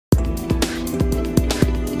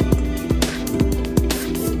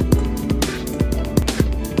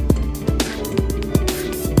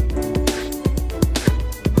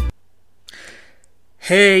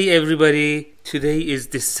Hey everybody, today is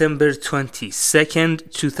December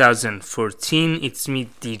 22nd, 2014. It's me,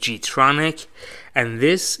 DGtronic, and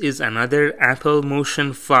this is another Apple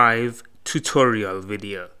Motion 5 tutorial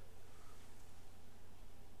video.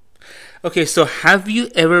 Okay, so have you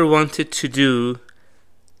ever wanted to do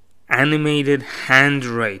animated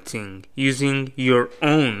handwriting using your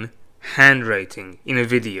own handwriting in a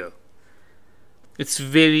video? It's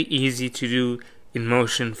very easy to do in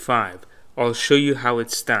Motion 5. I'll show you how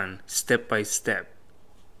it's done step by step.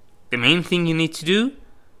 The main thing you need to do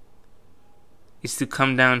is to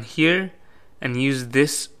come down here and use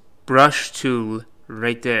this brush tool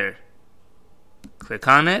right there. Click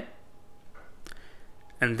on it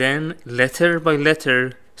and then letter by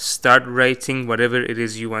letter start writing whatever it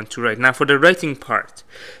is you want to write. Now for the writing part,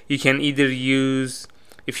 you can either use,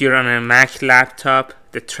 if you're on a Mac laptop,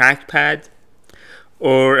 the trackpad,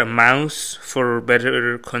 or a mouse for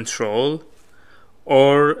better control,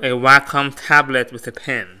 or a Wacom tablet with a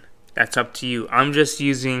pen. That's up to you. I'm just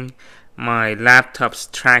using my laptop's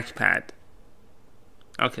trackpad.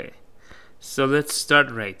 Okay, so let's start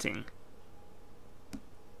writing.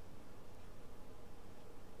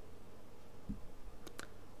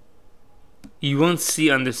 You won't see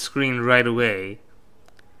on the screen right away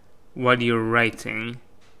what you're writing,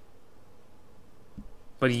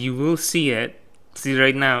 but you will see it. See,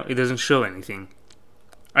 right now it doesn't show anything.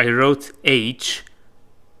 I wrote H,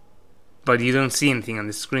 but you don't see anything on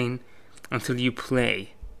the screen until you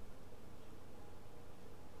play.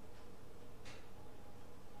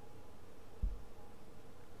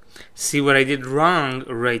 See, what I did wrong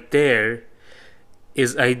right there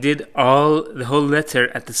is I did the whole letter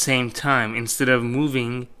at the same time instead of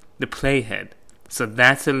moving the playhead. So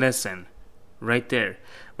that's a lesson right there.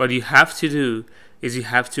 What you have to do is you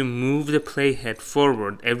have to move the playhead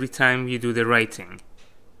forward every time you do the writing.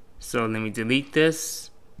 So let me delete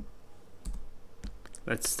this.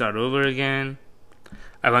 Let's start over again.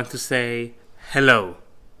 I want to say hello.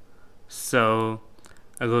 So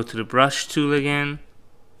I go to the brush tool again.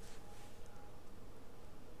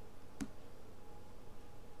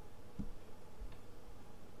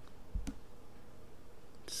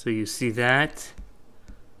 So you see that,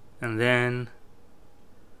 and then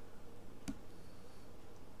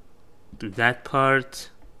do that part,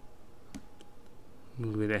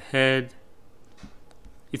 move it ahead.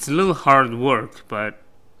 It's a little hard work, but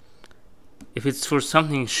if it's for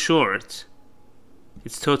something short,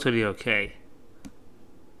 it's totally okay.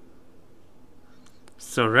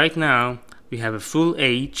 So right now we have a full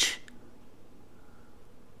H.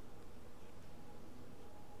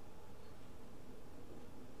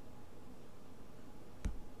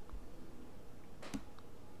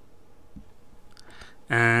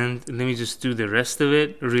 And let me just do the rest of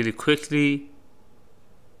it really quickly.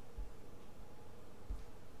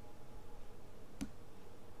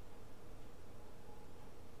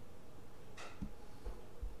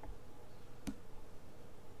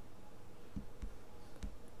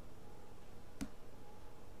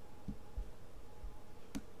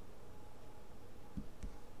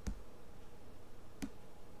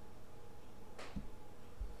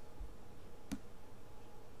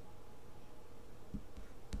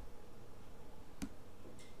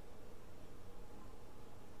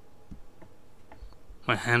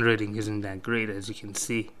 My handwriting isn't that great, as you can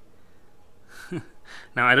see.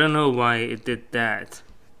 Now I don't know why it did that.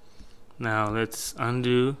 Now let's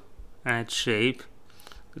undo, add shape.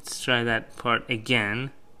 Let's try that part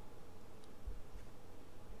again.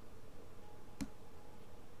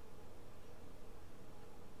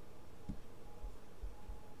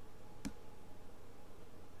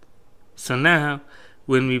 So now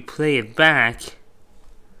when we play it back,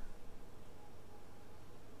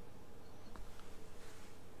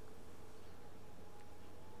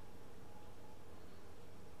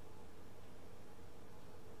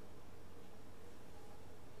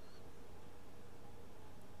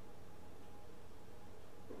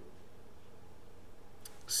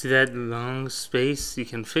 see that long space? You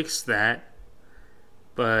can fix that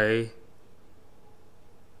by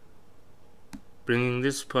bringing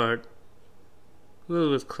this part a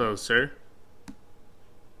little bit closer.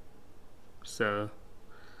 So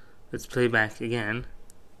let's play back again.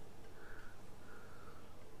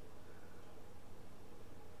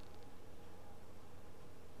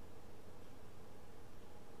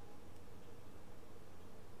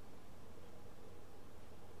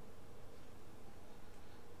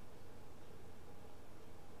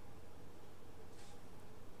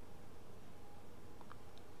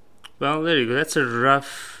 Well, there you go. That's a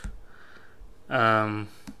rough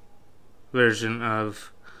version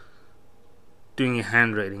of doing a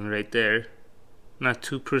handwriting right there. not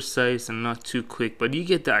too precise and not too quick, but you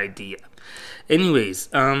get the idea. Anyways,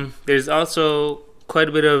 there's also quite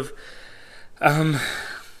a bit of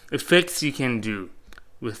effects you can do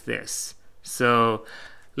with this. So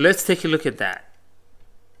let's take a look at that.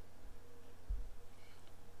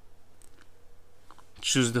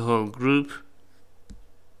 Choose the whole group.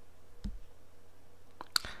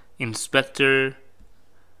 Inspector.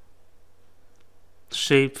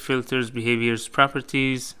 Shape, filters, behaviors,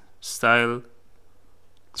 properties, style,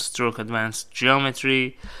 stroke, advanced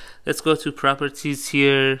geometry. Let's go to properties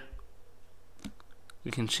here.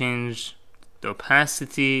 We can change the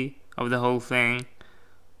opacity of the whole thing.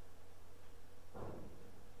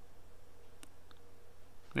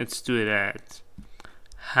 Let's do it at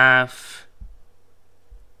half.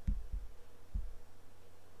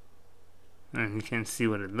 And you can see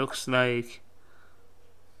what it looks like.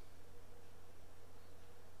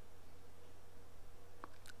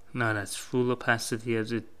 Not as full opacity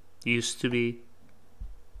as it used to be.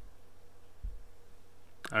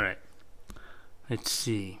 Alright, let's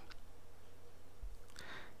see.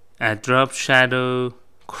 Add drop shadow,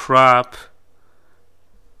 crop.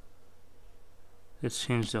 Let's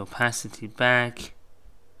change the opacity back.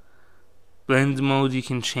 Blend mode you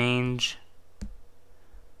can change.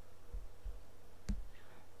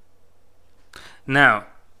 Now,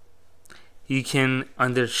 you can,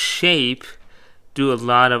 under shape, do a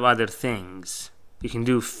lot of other things. You can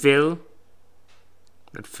do fill,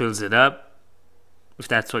 that fills it up, if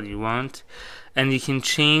that's what you want. And you can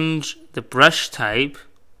change the brush type.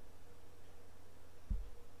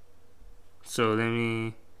 So let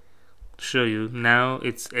me show you. Now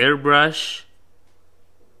it's airbrush.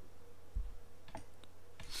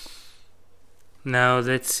 Now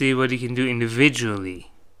let's see what you can do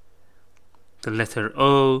individually. The letter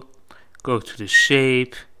O, go to the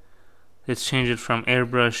shape. Let's change it from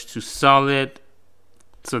airbrush to solid,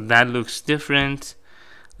 so that looks different.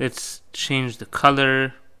 Let's change the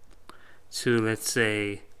color to, let's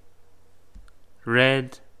say,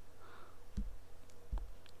 red.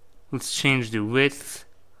 Let's change the width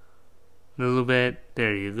a little bit.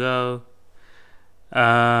 There you go.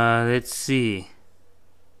 Let's see.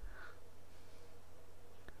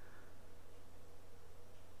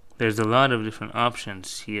 There's a lot of different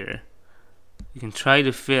options here. You can try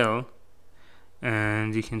to fill,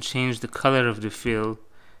 and you can change the color of the fill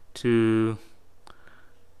to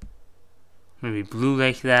maybe blue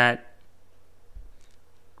like that.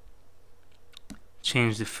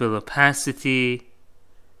 Change the fill opacity.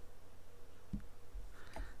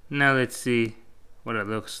 Now let's see what it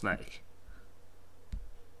looks like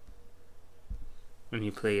when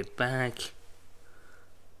you play it back.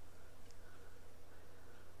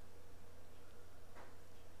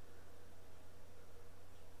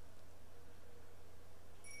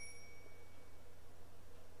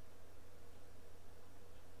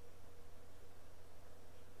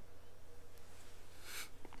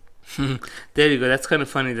 There you go. That's kind of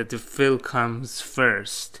funny that the fill comes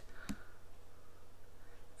first.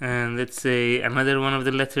 And let's say another one of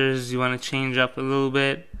the letters you want to change up a little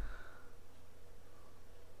bit.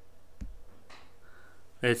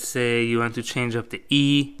 Let's say you want to change up the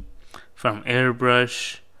E from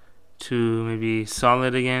airbrush to maybe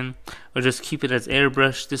solid again, or just keep it as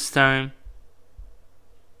airbrush this time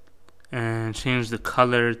and change the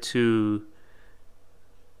color to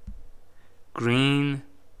green.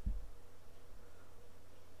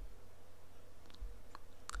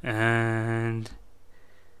 And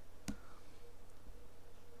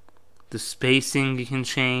the spacing you can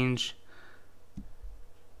change.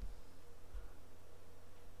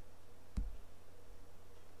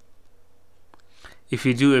 If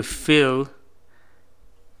you do a fill,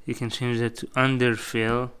 you can change that to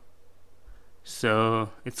underfill, so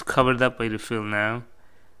it's covered up by the fill now.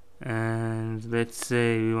 And let's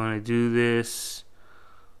say we want to do this,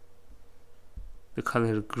 the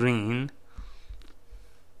color green.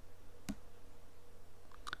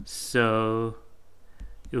 So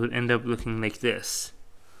it would end up looking like this.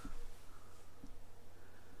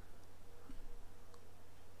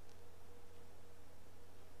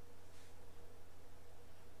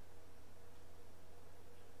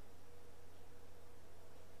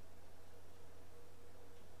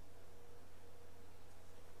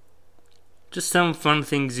 Just some fun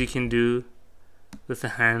things you can do with the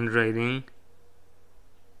handwriting.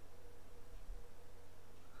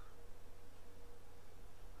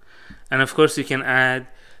 And of course you can add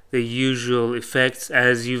the usual effects.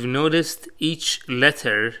 As you've noticed, each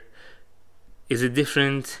letter is a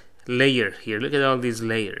different layer here. Look at all these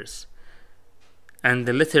layers. And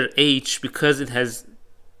the letter H, because it has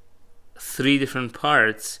 3 different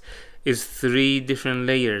parts, is 3 different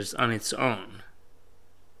layers on its own.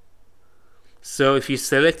 So if you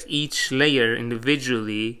select each layer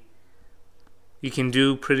individually, you can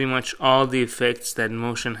do pretty much all the effects that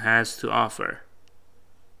motion has to offer.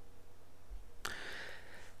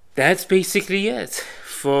 That's basically it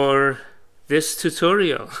for this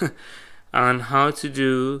tutorial on how to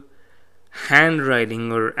do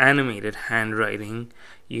handwriting or animated handwriting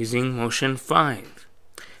using Motion 5.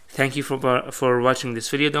 Thank you for watching this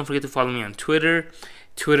video. Don't forget to follow me on Twitter,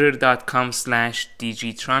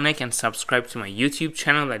 twitter.com/dgtronic, and subscribe to my YouTube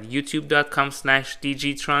channel at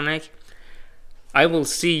youtube.com/dgtronic. I will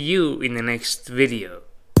see you in the next video.